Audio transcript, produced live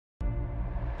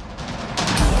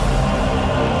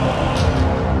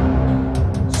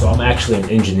actually an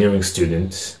engineering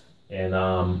student, and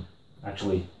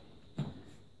actually,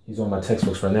 he's on my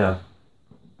textbooks right now.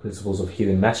 Principles of heat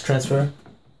and mass transfer.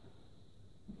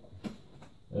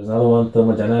 There's another one,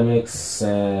 thermodynamics,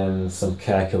 and some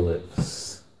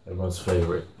calculus, everyone's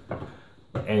favorite.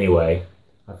 But anyway,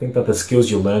 I think that the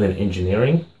skills you learn in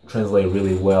engineering translate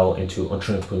really well into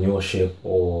entrepreneurship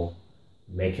or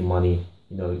making money,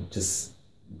 you know, just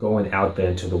going out there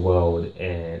into the world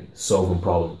and solving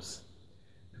problems.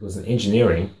 Because in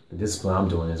engineering, the discipline I'm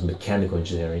doing is mechanical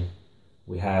engineering.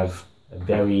 We have a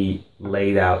very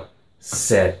laid out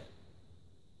set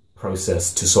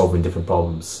process to solving different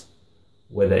problems.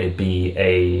 Whether it be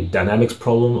a dynamics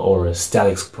problem or a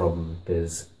statics problem,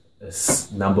 there's a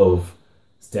number of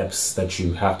steps that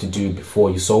you have to do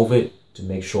before you solve it to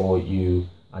make sure you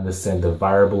understand the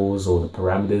variables or the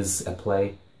parameters at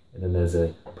play. And then there's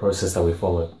a process that we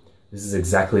follow. This is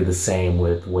exactly the same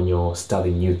with when you're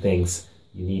studying new things.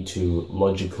 You need to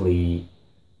logically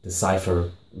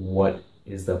decipher what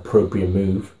is the appropriate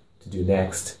move to do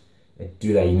next. And to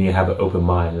do that, you need to have an open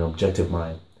mind, an objective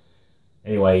mind.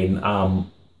 Anyway,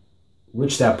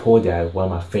 Rich Dad Poor Dad, one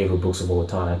of my favorite books of all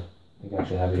time. I think I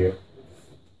actually have it here.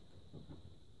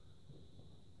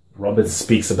 Robert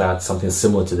speaks about something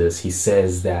similar to this. He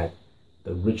says that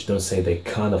the rich don't say they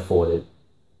can't afford it.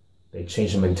 They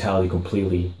change the mentality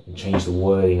completely and change the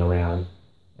wording around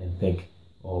and think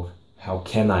of how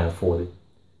can I afford it.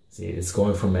 See, it's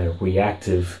going from a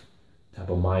reactive type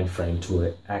of mind frame to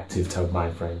an active type of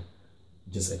mind frame.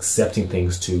 Just accepting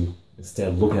things to instead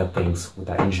of looking at things with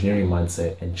that engineering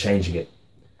mindset and changing it.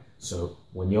 So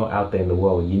when you're out there in the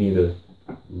world, you need to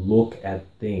look at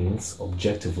things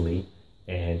objectively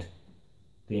and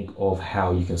think of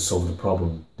how you can solve the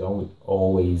problem. Don't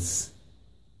always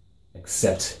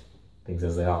accept things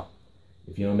as they are.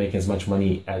 If you're not making as much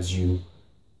money as you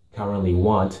currently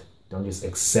want, don't just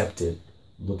accept it.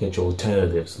 Look at your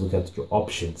alternatives, look at your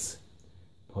options.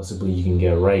 Possibly you can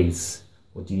get a raise.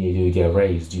 What do you need to do to get a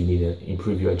raise? Do you need to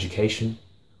improve your education?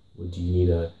 Or do you need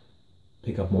to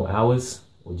pick up more hours?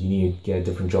 Or do you need to get a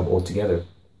different job altogether?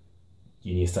 Do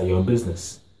you need to start your own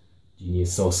business? Do you need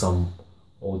to sell some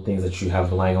old things that you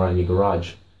have lying around your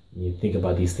garage? You need to think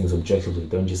about these things objectively.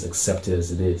 Don't just accept it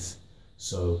as it is.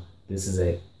 So this is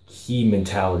a key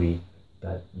mentality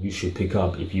that you should pick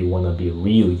up if you want to be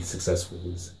really successful.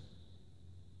 Is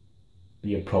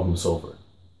be a problem solver.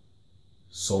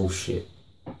 Solve shit.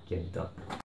 Get it done.